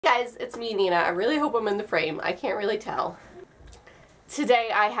Guys, it's me, Nina. I really hope I'm in the frame. I can't really tell.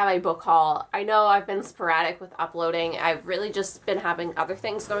 Today I have a book haul. I know I've been sporadic with uploading. I've really just been having other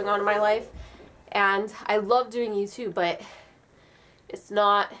things going on in my life. And I love doing YouTube, but it's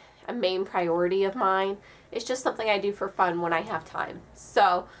not a main priority of mine. It's just something I do for fun when I have time.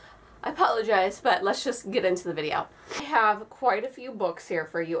 So, I apologize, but let's just get into the video. I have quite a few books here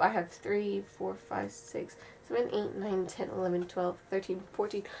for you. I have 3, 4, 5, 6, 7, 8, 9, 10, 11, 12, 13,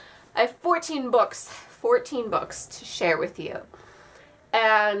 14. I have 14 books. 14 books to share with you.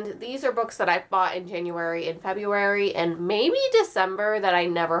 And these are books that I've bought in January and February and maybe December that I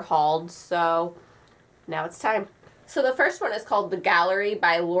never hauled. So now it's time. So the first one is called The Gallery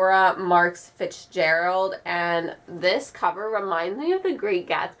by Laura Marks Fitzgerald, and this cover reminds me of The Great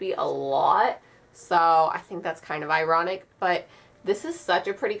Gatsby a lot, so I think that's kind of ironic, but this is such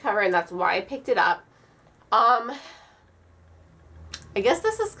a pretty cover and that's why I picked it up. I guess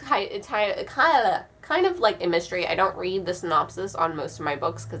this is kind of like a mystery. I don't read the synopsis on most of my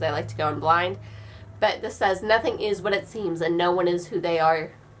books because I like to go in blind, but this says, "Nothing is what it seems and no one is who they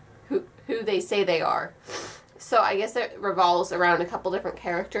are, who they say they are." So I guess it revolves around a couple different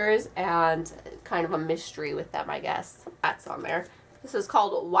characters and kind of a mystery with them, I guess. That's on there. This is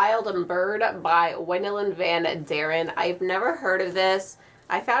called Wild and Bird by Gwendolyn Van Daren. I've never heard of this.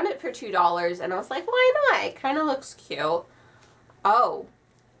 I found it for $2 and I was like, why not? It kind of looks cute. Oh,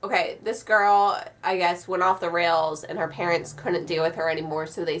 okay. This girl, I guess, went off the rails and her parents couldn't deal with her anymore,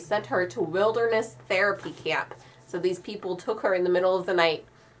 so they sent her to wilderness therapy camp. So these people took her in the middle of the night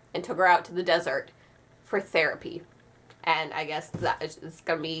and took her out to the desert for therapy, and I guess that it's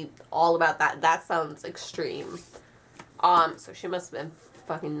gonna be all about that. That sounds extreme. So she must have been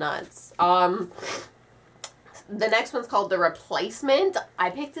fucking nuts. The next one's called The Replacement. I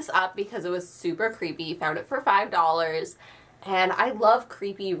picked this up because it was super creepy. Found it for $5, and I love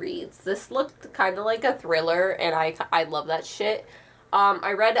creepy reads. This looked kind of like a thriller, and I love that shit.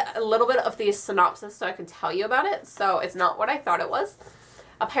 I read a little bit of the synopsis so I can tell you about it, so it's not what I thought it was.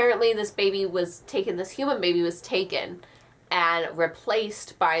 Apparently this human baby was taken and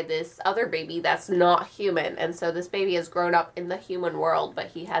replaced by this other baby that's not human. And so this baby has grown up in the human world, but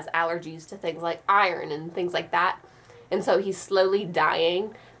he has allergies to things like iron and things like that. And so he's slowly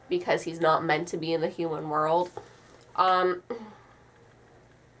dying because he's not meant to be in the human world. But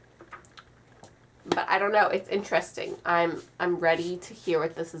I don't know, it's interesting. I'm ready to hear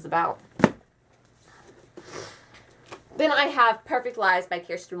what this is about. Then I have Perfect Lies by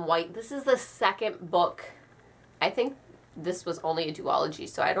Kirsten White. This is the second book. I think this was only a duology,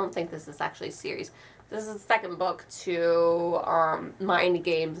 so I don't think this is actually a series. This is the second book to Mind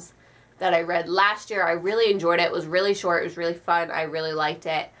Games that I read last year. I really enjoyed it. It was really short. It was really fun. I really liked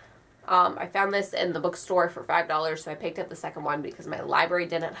it. I found this in the bookstore for $5, so I picked up the second one because my library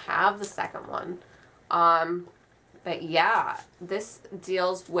didn't have the second one. But yeah, this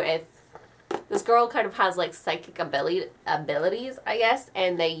deals with... This girl kind of has like psychic abilities, I guess,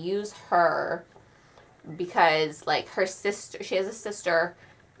 and they use her because like her sister, she has a sister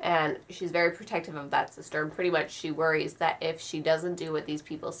and she's very protective of that sister, and pretty much she worries that if she doesn't do what these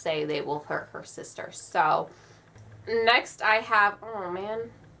people say, they will hurt her sister. So next I have, oh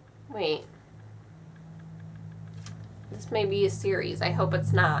man, wait, this may be a series. I hope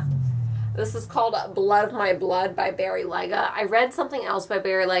it's not. This is called Blood of My Blood by Barry Lega. I read something else by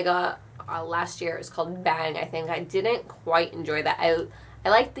Barry Lega last year. It was called Bang, I think. I didn't quite enjoy that. I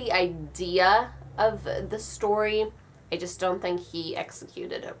like the idea of the story. I just don't think he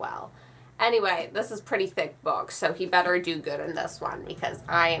executed it well. Anyway, this is a pretty thick book, so he better do good in this one because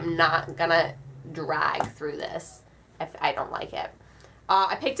I am not gonna drag through this if I don't like it.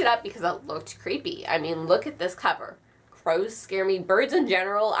 I picked it up because it looked creepy. I mean, look at this cover. Crows scare me. Birds in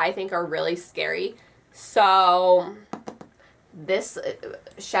general, I think, are really scary. So this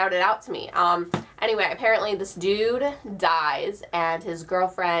shouted out to me. Anyway, apparently this dude dies and his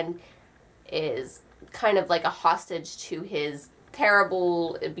girlfriend is kind of like a hostage to his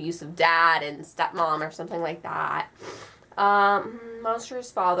terrible abusive dad and stepmom or something like that.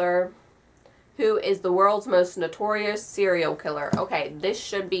 Monstrous father, who is the world's most notorious serial killer. Okay, this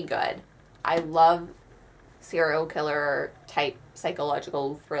should be good. I love serial killer type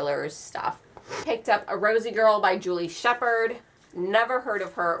psychological thrillers stuff. Picked up A Rosy Girl by Julie Shepard. Never heard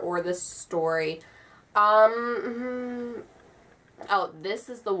of her or this story. Oh, this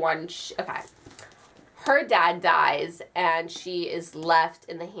is the one. Okay. Her dad dies and she is left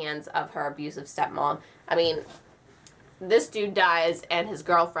in the hands of her abusive stepmom. I mean, this dude dies and his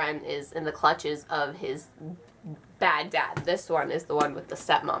girlfriend is in the clutches of his bad dad. This one is the one with the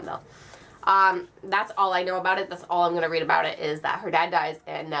stepmom though. That's all I know about it. That's all I'm going to read about it, is that her dad dies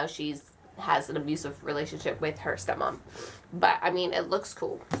and now has an abusive relationship with her stepmom. But, I mean, it looks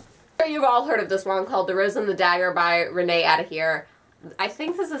cool. You've all heard of this one called The Rose and the Dagger by Renee Adahir. I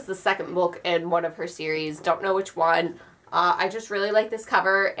think this is the second book in one of her series. Don't know which one. I just really like this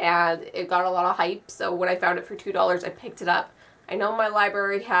cover, and it got a lot of hype, so when I found it for $2, I picked it up. I know my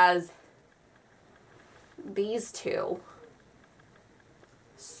library has these two.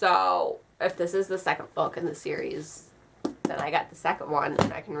 So, if this is the second book in the series, then I got the second one,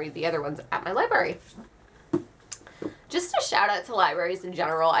 and I can read the other ones at my library. Just a shout out to libraries in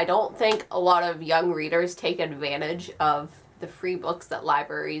general. I don't think a lot of young readers take advantage of the free books that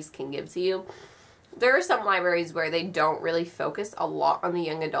libraries can give to you. There are some libraries where they don't really focus a lot on the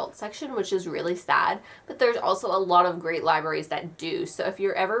young adult section, which is really sad, but there's also a lot of great libraries that do. So if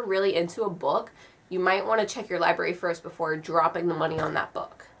you're ever really into a book, you might want to check your library first before dropping the money on that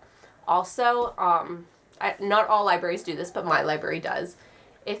book. Also, not all libraries do this, but my library does.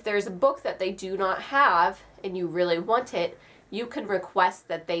 If there's a book that they do not have and you really want it, you can request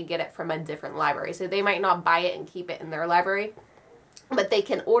that they get it from a different library. So they might not buy it and keep it in their library, but they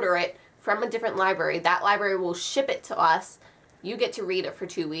can order it from a different library. That library will ship it to us. You get to read it for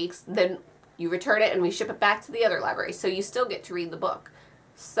 2 weeks. Then you return it and we ship it back to the other library. So you still get to read the book.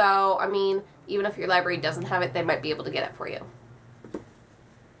 So, I mean, even if your library doesn't have it, they might be able to get it for you.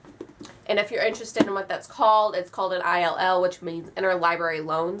 And if you're interested in what that's called, it's called an ILL, which means interlibrary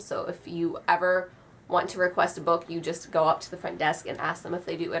loan. So if you ever want to request a book, you just go up to the front desk and ask them if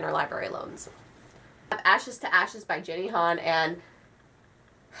they do interlibrary loans. I have Ashes to Ashes by Jenny Han and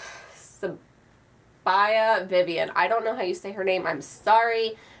Sabaya Vivian. I don't know how you say her name. I'm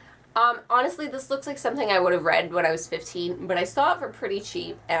sorry. Honestly, this looks like something I would have read when I was 15, but I saw it for pretty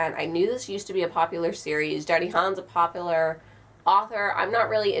cheap, and I knew this used to be a popular series. Jenny Han's a popular author. I'm not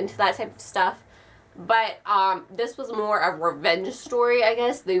really into that type of stuff, but this was more a revenge story, I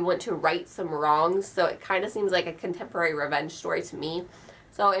guess. They went to right some wrongs, so it kind of seems like a contemporary revenge story to me.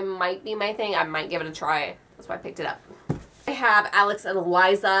 So it might be my thing. I might give it a try. That's why I picked it up. I have Alex and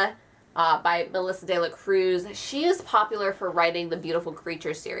Eliza by Melissa De La Cruz. She is popular for writing the Beautiful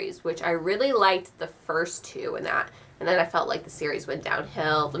Creature series, which I really liked the first two in that. And then I felt like the series went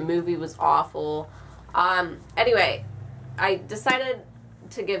downhill. The movie was awful. Anyway, I decided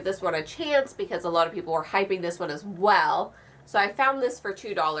to give this one a chance because a lot of people were hyping this one as well. So I found this for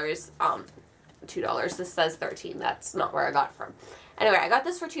 $2. $2. This says $13. That's not where I got it from. Anyway, I got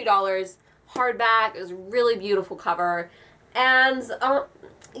this for $2. Hardback. It was a really beautiful cover. And,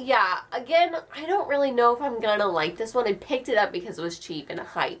 yeah, again, I don't really know if I'm gonna like this one. I picked it up because it was cheap and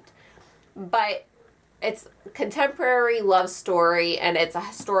hyped. But it's a contemporary love story, and it's a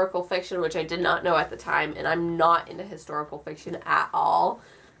historical fiction, which I did not know at the time, and I'm not into historical fiction at all.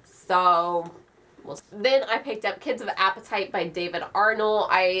 So, then I picked up Kids of Appetite by David Arnold.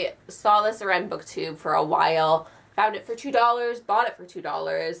 I saw this around BookTube for a while. Found it for $2, bought it for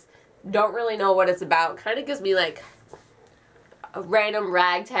 $2. Don't really know what it's about. Kind of gives me like a random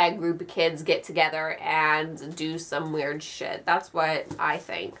ragtag group of kids get together and do some weird shit. That's what I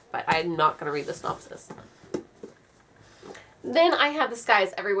think, but I'm not going to read the synopsis. Then I have The Sky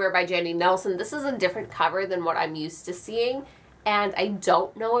is Everywhere by Jandy Nelson. This is a different cover than what I'm used to seeing, and I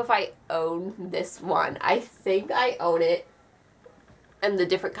don't know if I own this one. I think I own it and the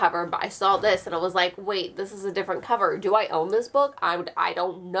different cover, but I saw this and I was like, wait, this is a different cover. Do I own this book? I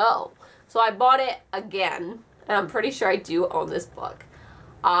don't know. So I bought it again. And I'm pretty sure I do own this book.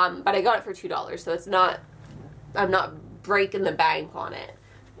 But I got it for $2, so it's not, I'm not breaking the bank on it.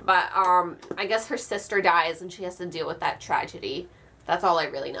 But, I guess her sister dies and she has to deal with that tragedy. That's all I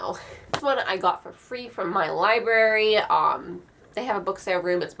really know. This one I got for free from my library. They have a book sale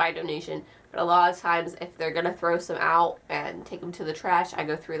room, it's by donation. But a lot of times, if they're gonna throw some out and take them to the trash, I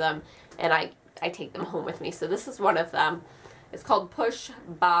go through them and I take them home with me. So this is one of them. It's called Push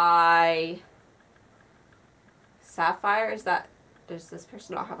by Sapphire. Is that, does this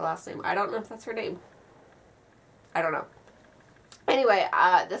person not have a last name? I don't know if that's her name. I don't know. Anyway,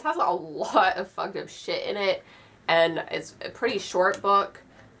 this has a lot of fucked up shit in it, and it's a pretty short book,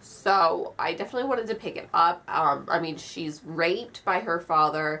 so I definitely wanted to pick it up. I mean, she's raped by her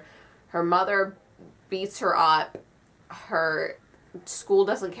father, her mother beats her up, her school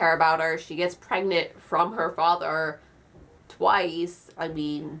doesn't care about her, she gets pregnant from her father twice. I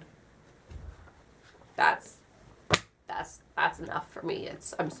mean, that's enough for me.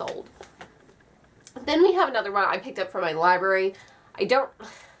 I'm sold. Then we have another one I picked up from my library.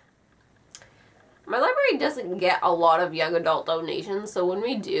 My library doesn't get a lot of young adult donations, so when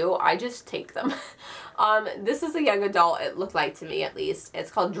we do, I just take them. This is a young adult, it looked like to me at least. It's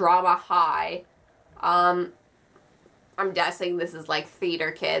called Drama High. I'm guessing this is like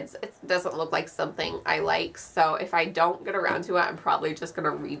theater kids. It doesn't look like something I like, so if I don't get around to it, I'm probably just going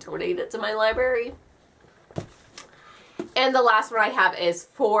to redonate it to my library. And the last one I have is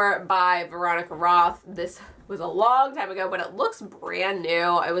 4 by Veronica Roth. This was a long time ago, but it looks brand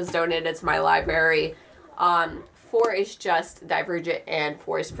new. It was donated to my library. 4 is just Divergent and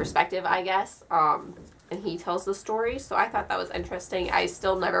 4 is Perspective, I guess. And he tells the story, so I thought that was interesting. I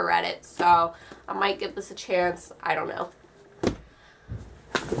still never read it, so I might give this a chance. I don't know.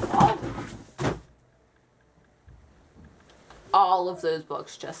 All of those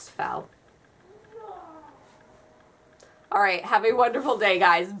books just fell. All right, have a wonderful day,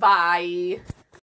 guys. Bye.